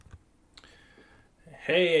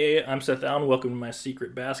Hey, I'm Seth Allen. Welcome to my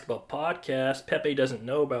secret basketball podcast. Pepe doesn't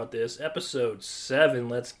know about this. Episode 7.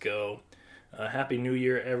 Let's go. Happy New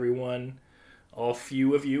Year, everyone. All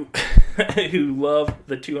few of you who love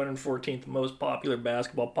the 214th most popular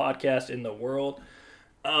basketball podcast in the world.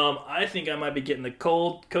 I think I might be getting the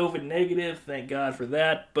cold. COVID negative. Thank God for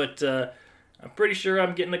that. But I'm pretty sure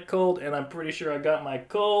I'm getting a cold, and I'm pretty sure I got my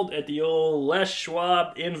cold at the old Les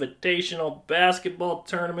Schwab Invitational basketball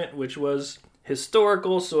tournament, which was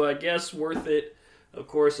historical, so I guess worth it. Of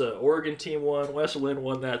course, Oregon team won. Wesleyan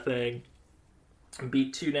won that thing.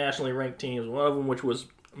 Beat two nationally ranked teams. One of them, which was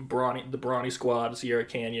the Brawny squad, Sierra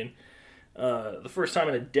Canyon. The first time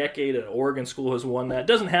in a decade an Oregon school has won that.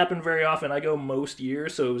 Doesn't happen very often. I go most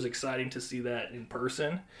years, so it was exciting to see that in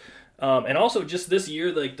person. And also just this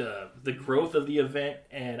year, like the growth of the event,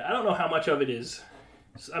 and I don't know how much of it is.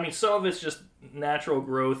 I mean, some of it's just natural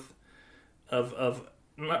growth of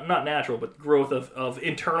not natural, but growth of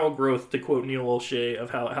internal growth, to quote Neil Olshey,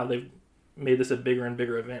 of how they've made this a bigger and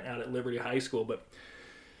bigger event out at Liberty High School. But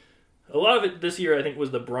a lot of it this year, I think,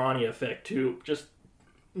 was the Brawny effect, too. Just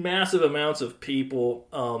massive amounts of people.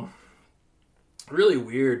 Really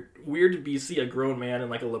weird to see a grown man in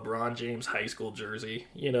like a LeBron James high school jersey,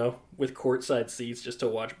 with courtside seats just to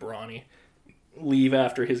watch Brawny leave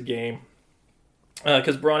after his game.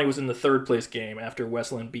 Because Brawny was in the third place game after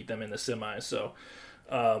Wesleyan beat them in the semis. So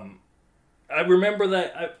I remember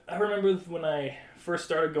that. I remember when I first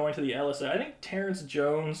started going to the LSI. I think Terrence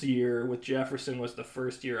Jones' year with Jefferson was the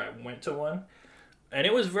first year I went to one. And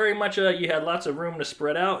it was very much you had lots of room to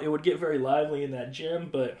spread out. It would get very lively in that gym,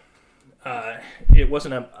 but it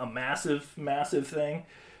wasn't a massive thing.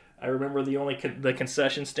 I remember the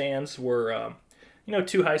concession stands were,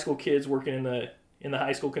 two high school kids working in the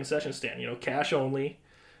high school concession stand. Cash only.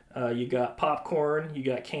 You got popcorn, you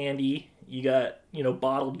got candy, you got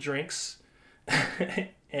bottled drinks,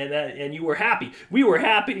 and you were happy. We were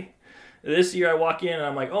happy. This year I walk in and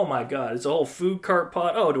I'm like, oh my God, it's a whole food cart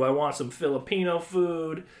pot. Oh, do I want some Filipino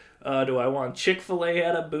food? Do I want Chick-fil-A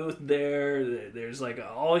at a booth there? There's like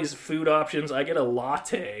all these food options. I get a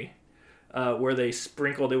latte where they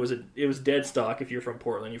sprinkled. It was dead stock. If you're from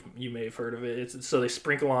Portland, you may have heard of it. So they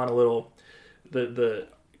sprinkle on a little. The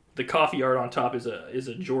coffee art on top is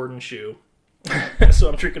a Jordan shoe. So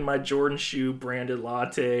I'm drinking my Jordan shoe branded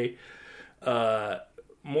latte.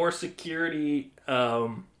 More security.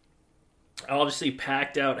 Obviously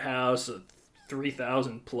packed out house,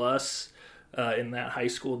 3,000 plus. In that high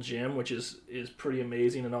school gym, which is pretty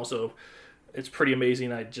amazing. And also, it's pretty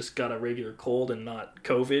amazing I just got a regular cold and not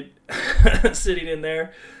COVID sitting in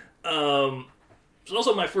there. It's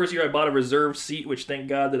also my first year I bought a reserved seat, which thank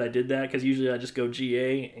God that I did that, because usually I just go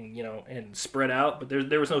GA and spread out. But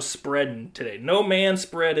there was no spreading today. No man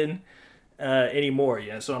spreading anymore.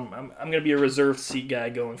 Yeah, so I'm going to be a reserved seat guy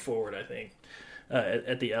going forward, I think,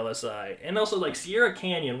 at the LSI. And also, like, Sierra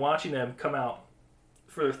Canyon, watching them come out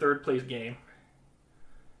for their third place game.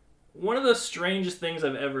 One of the strangest things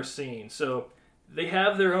I've ever seen. So they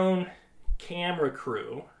have their own camera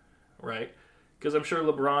crew, right? Because I'm sure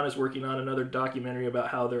LeBron is working on another documentary about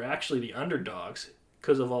how they're actually the underdogs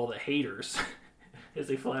because of all the haters as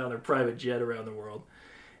they fly on their private jet around the world.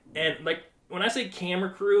 And like when I say camera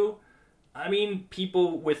crew, I mean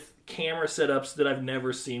people with camera setups that I've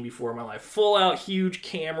never seen before in my life. Full out huge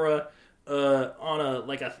camera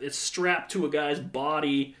it's strapped to a guy's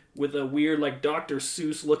body with a weird like Dr.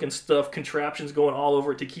 Seuss looking stuff, contraptions going all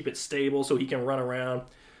over it to keep it stable so he can run around.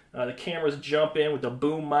 The cameras jump in with the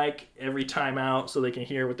boom mic every time out so they can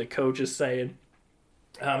hear what the coach is saying.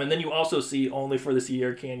 And then you also see, only for the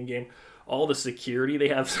Sierra Canyon game, all the security. They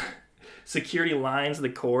have security lines the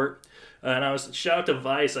court. And shout out to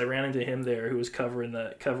Vice. I ran into him there, who was covering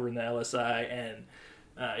the LSI,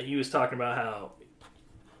 and he was talking about how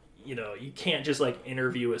you can't just like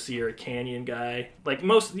interview a Sierra Canyon guy. Like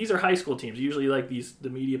these are high school teams. Usually like the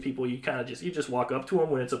media people, you kind of just walk up to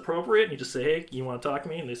them when it's appropriate and you just say, hey, you want to talk to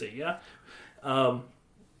me? And they say, yeah.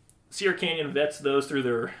 Sierra Canyon vets those through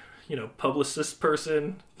their, publicist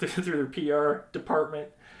person, through their PR department.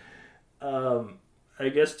 I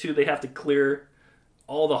guess too, they have to clear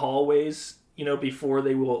all the hallways, before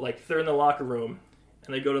they will, like, if they're in the locker room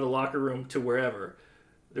and they go to the locker room to wherever,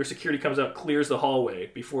 their security comes out, clears the hallway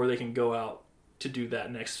before they can go out to do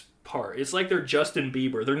that next part. It's like they're Justin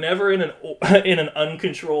Bieber. They're never in an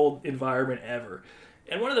uncontrolled environment ever.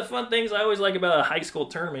 And one of the fun things I always like about a high school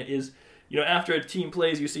tournament is, after a team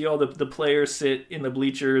plays, you see all the players sit in the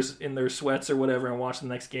bleachers in their sweats or whatever and watch the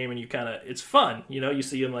next game, and it's fun. You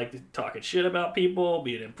see them like talking shit about people,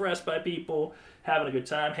 being impressed by people, having a good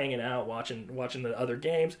time, hanging out, watching the other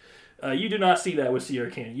games. You do not see that with Sierra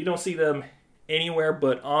Canyon. You don't see them anywhere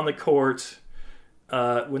but on the court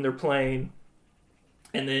when they're playing.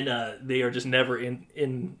 And then they are just never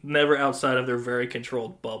never outside of their very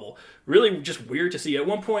controlled bubble. Really, just weird to see. At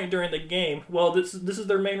one point during the game, well, this is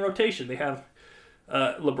their main rotation. They have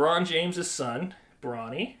LeBron James' son,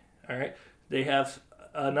 Bronny. All right, they have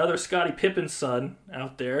another Scottie Pippen's son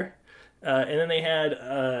out there, and then they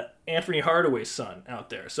had Anthony Hardaway's son out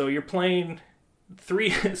there. So you're playing three.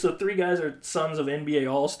 So three guys are sons of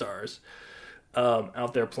NBA All-Stars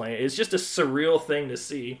out there playing. It's just a surreal thing to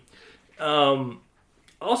see.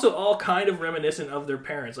 Also, all kind of reminiscent of their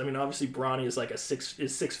parents. I mean, obviously, Bronny is like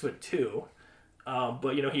 6'2",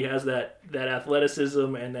 but he has that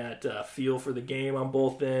athleticism and that feel for the game on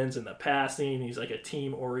both ends and the passing. He's like a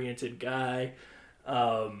team-oriented guy.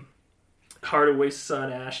 Hardaway's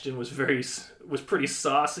son Ashton was pretty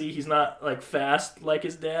saucy. He's not like fast like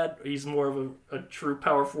his dad. He's more of a true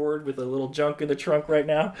power forward with a little junk in the trunk right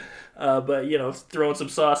now, but throwing some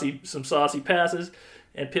saucy passes.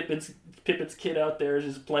 And Pippen's kid out there is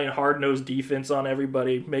just playing hard-nosed defense on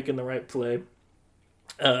everybody, making the right play.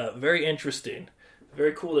 Very interesting.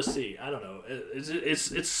 Very cool to see. I don't know. It's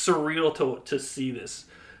surreal to see this.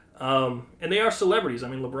 And they are celebrities. I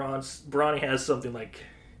mean, Bronny has something like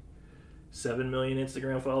 7 million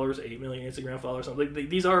Instagram followers, 8 million Instagram followers. Something.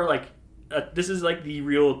 These are like this is like the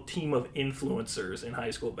real team of influencers in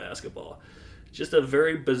high school basketball. Just a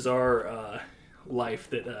very bizarre life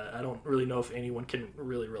that I don't really know if anyone can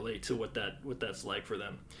really relate to what that's like for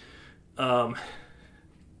them. I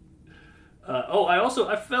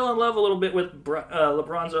fell in love a little bit with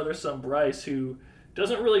LeBron's other son Bryce, who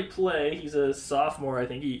doesn't really play. He's a sophomore, I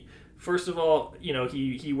think. First of all,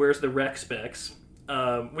 he wears the rec specs,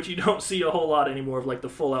 which you don't see a whole lot anymore of like the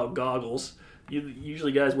full out goggles.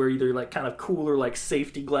 Usually guys wear either like kind of cooler like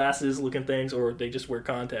safety glasses looking things, or they just wear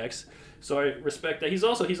contacts. So I respect that. He's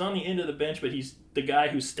on the end of the bench, but he's the guy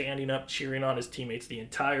who's standing up cheering on his teammates the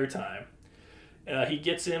entire time. He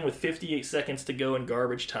gets in with 58 seconds to go in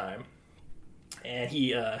garbage time, and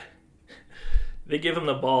they give him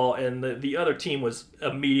the ball, and the other team was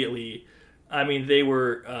immediately, I memean, they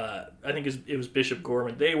were, I think it was Bishop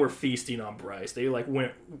Gorman, they were feasting on Bryce. They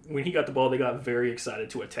when he got the ball, they got very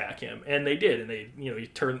excited to attack him, and they did, and he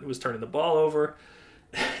was turning the ball over.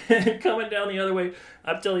 Coming down the other way,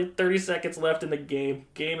 I'm telling you, 30 seconds left in the game.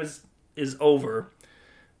 Game is over,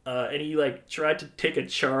 and he tried to take a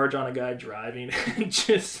charge on a guy driving, and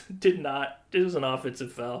just did not. It was an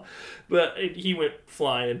offensive foul, but he went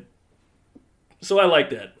flying. So I like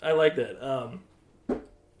that.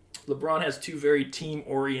 LeBron has two very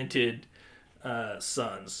team-oriented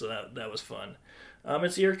sons, so that was fun.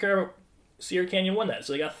 And Sierra Canyon won that,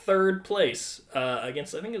 so they got third place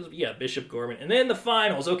against, I think it was, Bishop Gorman. And then the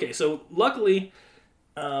finals. Okay, so luckily,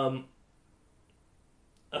 a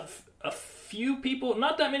few people,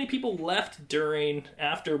 not that many people left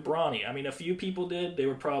after Bronny. I mean, a few people did. They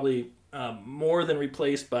were probably more than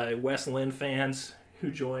replaced by West Lynn fans who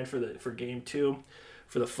joined for Game 2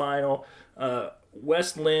 for the final.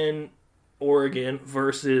 West Lynn, Oregon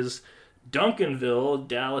versus Duncanville,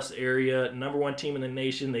 Dallas area, #1 team in the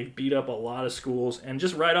nation. They've beat up a lot of schools. And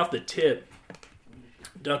just right off the tip,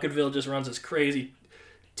 Duncanville just runs this crazy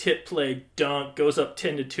tip play dunk, goes up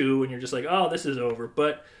 10-2, and you're just like, oh, this is over.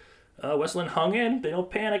 But Westland hung in. They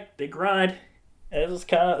don't panic. They grind. And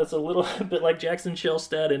it's a little bit like Jackson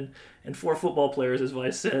Shellstead and 4 football players, as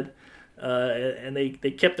Vice said. And they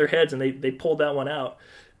kept their heads, and they pulled that one out.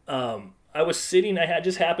 I had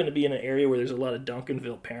just happened to be in an area where there's a lot of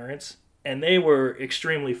Duncanville parents, and they were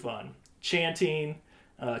extremely fun. Chanting,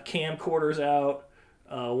 camcorders out,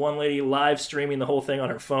 one lady live streaming the whole thing on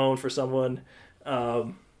her phone for someone.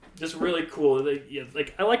 Just really cool.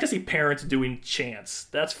 I like to see parents doing chants.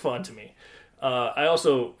 That's fun to me. I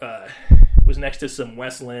also was next to some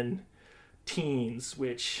West Lynn teens,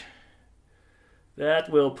 which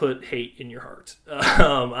that will put hate in your heart.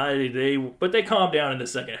 But they calmed down in the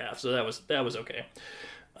second half, so that was okay.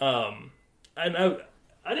 I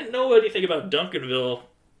didn't know anything about Duncanville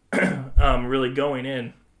really going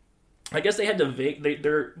in. I guess they had to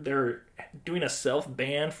they're doing a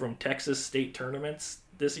self-ban from Texas state tournaments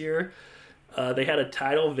this year. They had a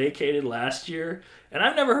title vacated last year, and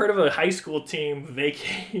I've never heard of a high school team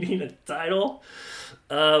vacating a title.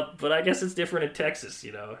 But I guess it's different in Texas,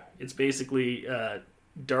 It's basically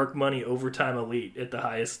dark money overtime elite at the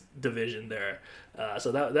highest division there.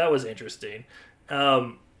 So that was interesting.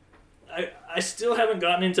 I still haven't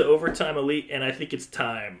gotten into overtime elite, and I think it's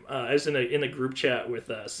time. I was in a group chat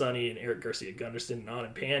with Sonny and Eric Garcia Gunderson and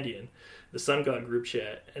Anand Pandian, the Sun God group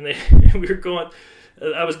chat, and we were going.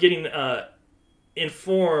 I was getting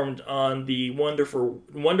informed on the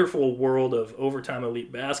wonderful world of overtime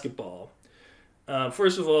elite basketball.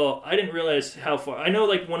 First of all, I didn't realize how far. I know,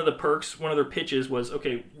 like, one of the perks, one of their pitches was,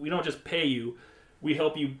 okay, we don't just pay you, we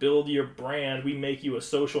help you build your brand, we make you a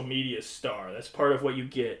social media star. That's part of what you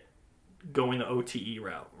get going the OTE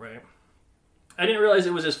route, right? I didn't realize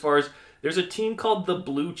it was as far as, there's a team called the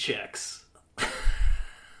Blue Checks.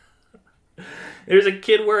 There's a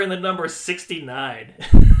kid wearing the number 69.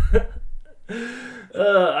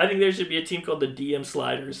 I think there should be a team called the DM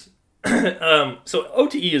Sliders. So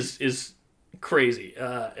OTE is crazy,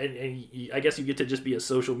 and I guess you get to just be a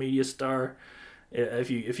social media star if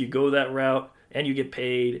you go that route, and you get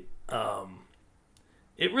paid.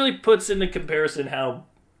 It really puts into comparison how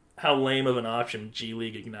lame of an option G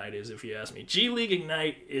League Ignite is, if you ask me. G League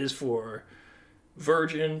Ignite is for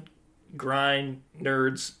virgin grind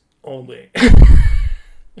nerds only.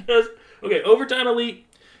 Okay, overtime elite,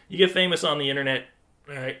 you get famous on the internet,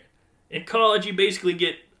 right? In college, you basically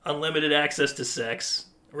get unlimited access to sex,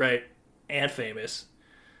 right? And famous.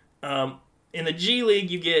 In the G League,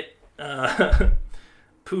 you get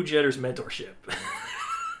Pooh Jetter's mentorship.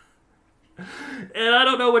 And I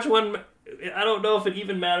don't know which one. I don't know if it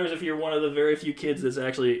even matters if you're one of the very few kids that's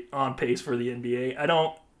actually on pace for the NBA. I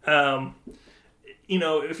don't.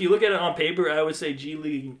 If you look at it on paper, I would say G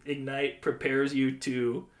League Ignite prepares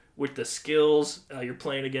you with the skills. You're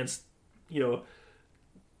playing against,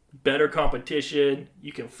 better competition.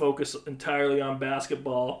 You can focus entirely on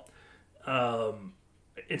basketball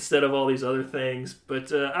instead of all these other things.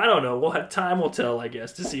 But I don't know. Time will tell, I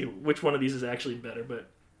guess, to see which one of these is actually better. But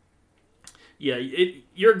yeah,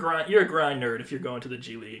 you're a grind nerd if you're going to the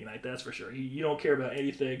G League Ignite. That's for sure. You don't care about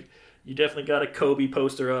anything. You definitely got a Kobe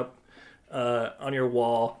poster up on your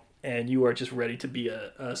wall, and you are just ready to be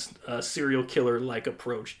a serial killer-like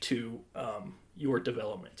approach to your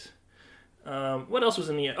development. What else was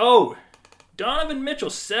in the end? Oh, Donovan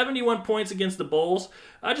Mitchell, 71 points against the Bulls.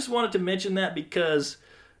 I just wanted to mention that because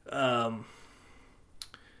the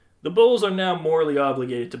Bulls are now morally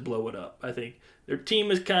obligated to blow it up, I think. Their team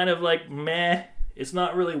is kind of like, meh, it's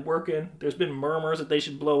not really working. There's been murmurs that they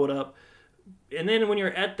should blow it up. And then when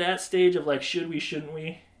you're at that stage of like, should we, shouldn't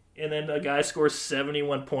we? And then a guy scores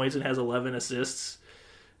 71 points and has 11 assists.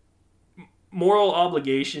 Moral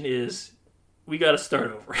obligation is, we got to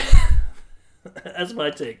start over. That's my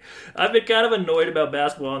take. I've been kind of annoyed about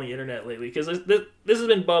basketball on the internet lately because this has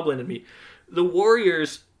been bubbling in me. The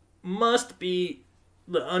Warriors must be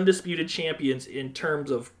the undisputed champions in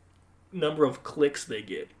terms of number of clicks they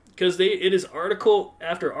get, because it is article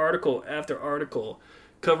after article after article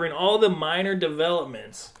covering all the minor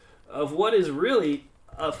developments of what is really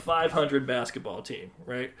a 500 basketball team,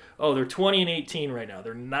 right? Oh, they're 20-18 right now.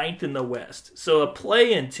 They're 9th in the West. So a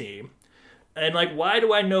play-in team. And like, why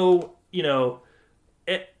do I know,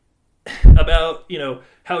 about,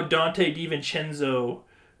 how Dante DiVincenzo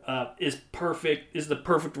is the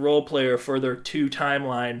perfect role player for their 2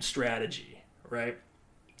 timeline strategy, right?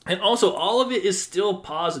 And also, all of it is still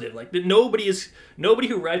positive. Like, nobody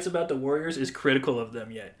who writes about the Warriors is critical of them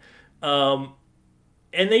yet.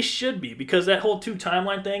 And they should be, because that whole 2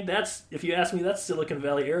 timeline thing, that's, if you ask me, that's Silicon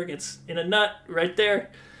Valley arrogance in a nut right there.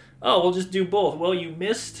 Oh, we'll just do both. Well, you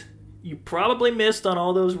probably missed on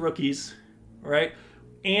all those rookies, right?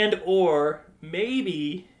 And or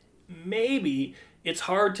maybe it's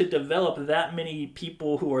hard to develop that many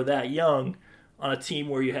people who are that young on a team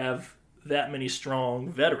where you have that many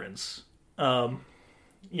strong veterans.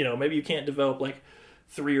 Maybe you can't develop like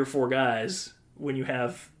 3 or 4 guys when you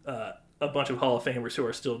have a bunch of Hall of Famers who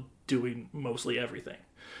are still doing mostly everything,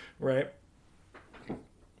 right?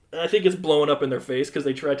 I think it's blowing up in their face because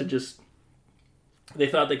they tried to they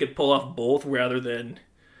thought they could pull off both rather than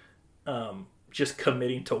just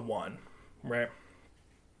committing to one, right?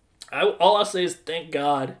 All I'll say is thank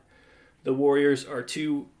God the Warriors are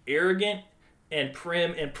too arrogant and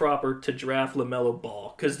prim and proper to draft LaMelo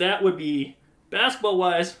Ball, because that would be,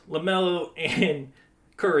 basketball-wise, LaMelo and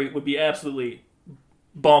Curry would be absolutely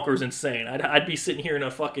bonkers insane. I'd be sitting here in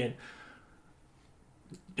a fucking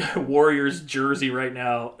Warriors jersey right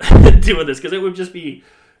now doing this, because it would just be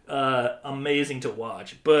amazing to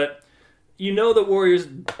watch. But the Warriors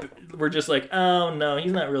were just like, oh no,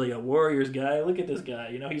 he's not really a Warriors guy. Look at this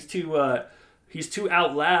guy. He's too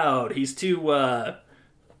out loud. He's too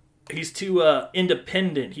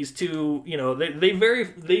independent. He's too, they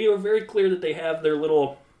are very clear that they have their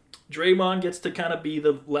little, Draymond gets to kind of be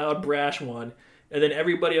the loud, brash one, and then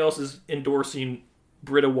everybody else is endorsing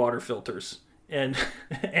Brita water filters and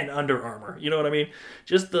Under Armour. You know what I mean?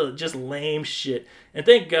 Just lame shit. And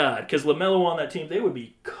thank God, because LaMelo on that team, they would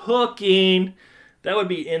be cooking. That would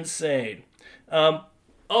be insane.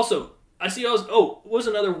 Also, I see what was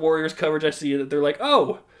another Warriors coverage I see that they're like,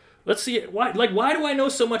 oh, let's see it. Why do I know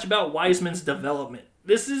so much about Wiseman's development?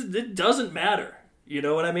 It doesn't matter. You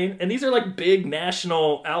know what I mean? And these are like big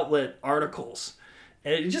national outlet articles.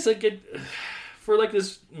 And it just like for like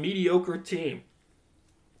this mediocre team.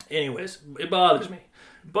 Anyways, it bothers me.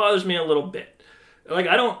 It bothers me a little bit. Like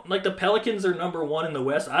I don't like the Pelicans are number 1 in the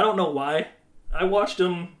West. I don't know why. I watched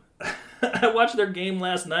them. I watched their game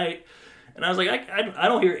last night, and I was like, I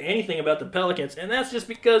don't hear anything about the Pelicans, and that's just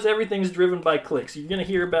because everything's driven by clicks. You're gonna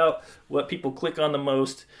hear about what people click on the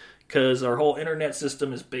most because our whole internet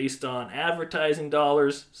system is based on advertising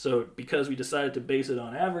dollars. So because we decided to base it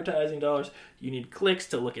on advertising dollars, you need clicks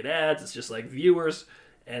to look at ads. It's just like viewers.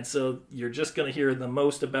 And so you're just going to hear the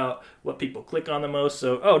most about what people click on the most.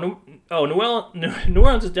 So, New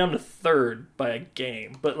Orleans is down to 3rd by a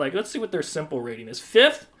game. But, like, let's see what their simple rating is.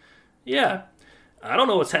 5th? Yeah. I don't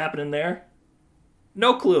know what's happening there.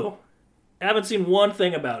 No clue. Haven't seen one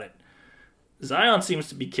thing about it. Zion seems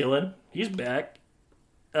to be killing. He's back.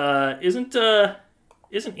 Isn't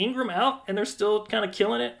Ingram out and they're still kind of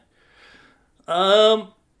killing it?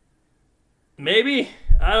 Maybe.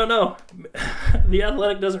 I don't know. The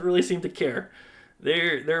Athletic doesn't really seem to care.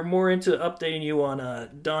 They're more into updating you on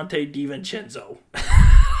Dante DiVincenzo.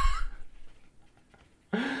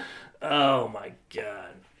 Oh my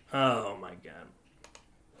god.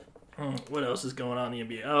 What else is going on in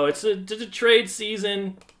the NBA? Oh, it's a trade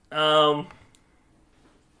season.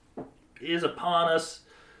 Is upon us.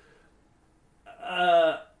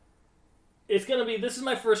 It's gonna be. This is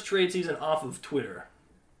my first trade season off of Twitter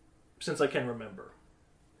since I can remember.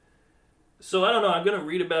 So I don't know. I'm gonna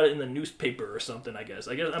read about it in the newspaper or something. I guess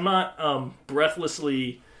I'm not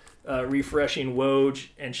breathlessly refreshing Woj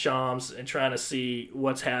and Shams and trying to see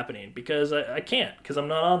what's happening because I can't because I'm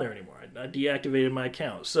not on there anymore. I deactivated my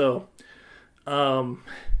account. So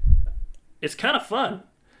it's kind of fun,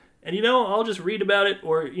 and I'll just read about it,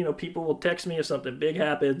 or people will text me if something big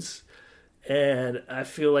happens, and I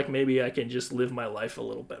feel like maybe I can just live my life a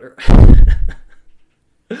little better.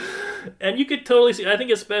 And you could totally see, I think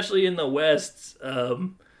especially in the West, I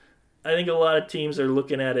think a lot of teams are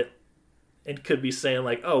looking at it and could be saying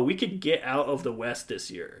like, oh, we could get out of the West this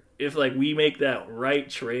year. If like we make that right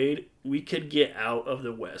trade, we could get out of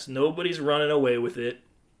the West. Nobody's running away with it,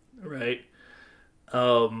 right?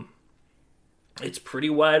 It's pretty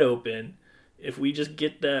wide open. If we just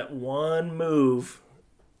get that one move,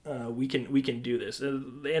 we can do this.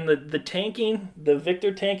 And the tanking, the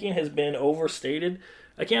Victor tanking has been overstated.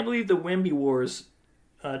 I can't believe the Wemby wars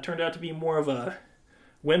turned out to be more of a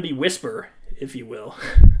Wemby whisper, if you will.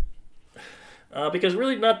 Because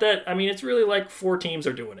really not that, it's really like 4 teams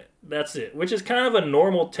are doing it. That's it, which is kind of a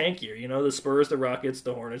normal tank year. The Spurs, the Rockets,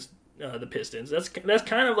 the Hornets, the Pistons. That's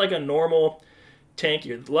kind of like a normal tank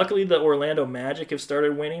year. Luckily, the Orlando Magic have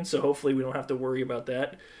started winning, so hopefully we don't have to worry about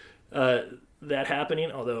that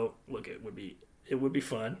happening. Although, look, it would be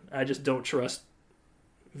fun. I just don't trust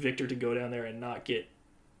Victor to go down there and not get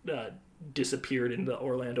disappeared in the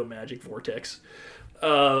Orlando Magic vortex.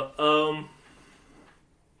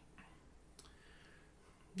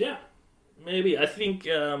 Yeah, maybe. I think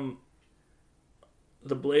the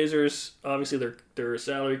Blazers, obviously their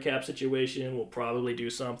salary cap situation will probably do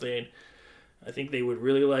something. I think they would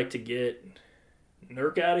really like to get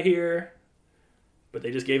Nurk out of here, but they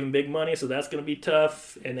just gave him big money, so that's going to be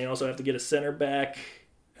tough. And they also have to get a center back,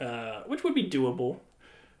 which would be doable.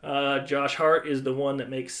 Josh Hart is the one that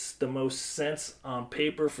makes the most sense on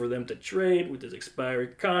paper for them to trade with his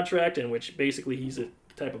expiring contract, in which basically he's a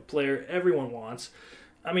type of player everyone wants.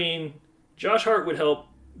 Josh Hart would help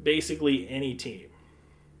basically any team.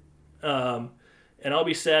 And I'll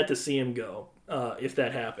be sad to see him go if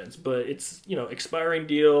that happens. But it's, expiring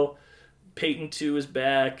deal. Peyton 2 is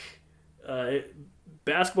back.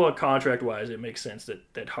 Basketball and contract-wise, it makes sense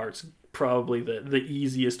that Hart's probably the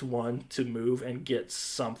easiest one to move and get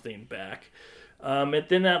something back. And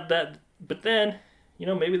then but then,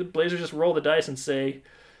 maybe the Blazers just roll the dice and say,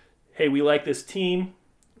 hey, we like this team.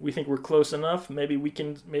 We think we're close enough. Maybe we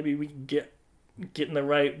can get in the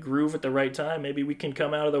right groove at the right time. Maybe we can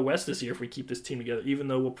come out of the West this year if we keep this team together, even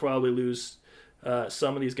though we'll probably lose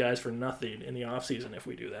some of these guys for nothing in the offseason if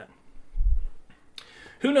we do that.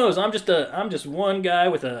 Who knows? I'm just one guy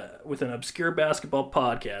with an obscure basketball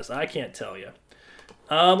podcast. I can't tell you.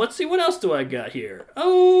 Let's see, what else do I got here?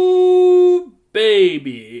 Oh,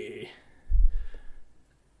 baby.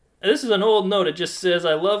 This is an old note. It just says,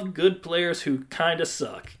 I love good players who kind of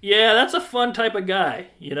suck. Yeah, that's a fun type of guy,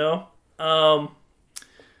 I'm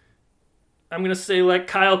going to say like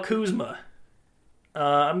Kyle Kuzma.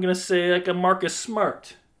 I'm going to say like a Marcus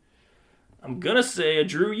Smart. I'm gonna say a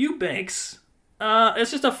Drew Eubanks.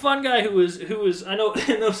 It's just a fun guy who is. I know,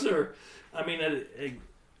 and those are. I mean,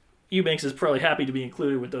 Eubanks is probably happy to be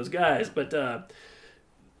included with those guys, but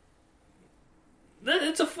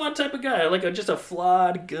it's a fun type of guy. Like just a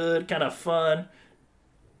flawed, good, kind of fun.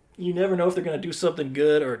 You never know if they're going to do something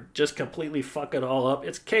good or just completely fuck it all up.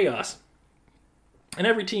 It's chaos. And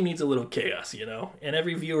every team needs a little chaos, and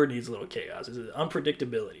every viewer needs a little chaos. It's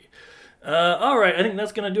unpredictability. All right, I think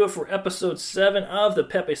that's going to do it for episode 7 of the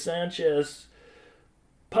Pepe Sanchez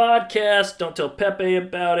podcast. Don't tell Pepe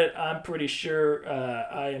about it. I'm pretty sure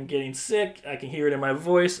I am getting sick. I can hear it in my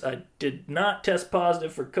voice. I did not test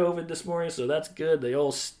positive for COVID this morning, so that's good. The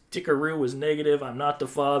old stickeroo was negative. I'm not the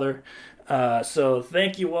father. So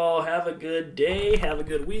thank you all. Have a good day. Have a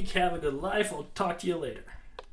good week. Have a good life. I'll talk to you later.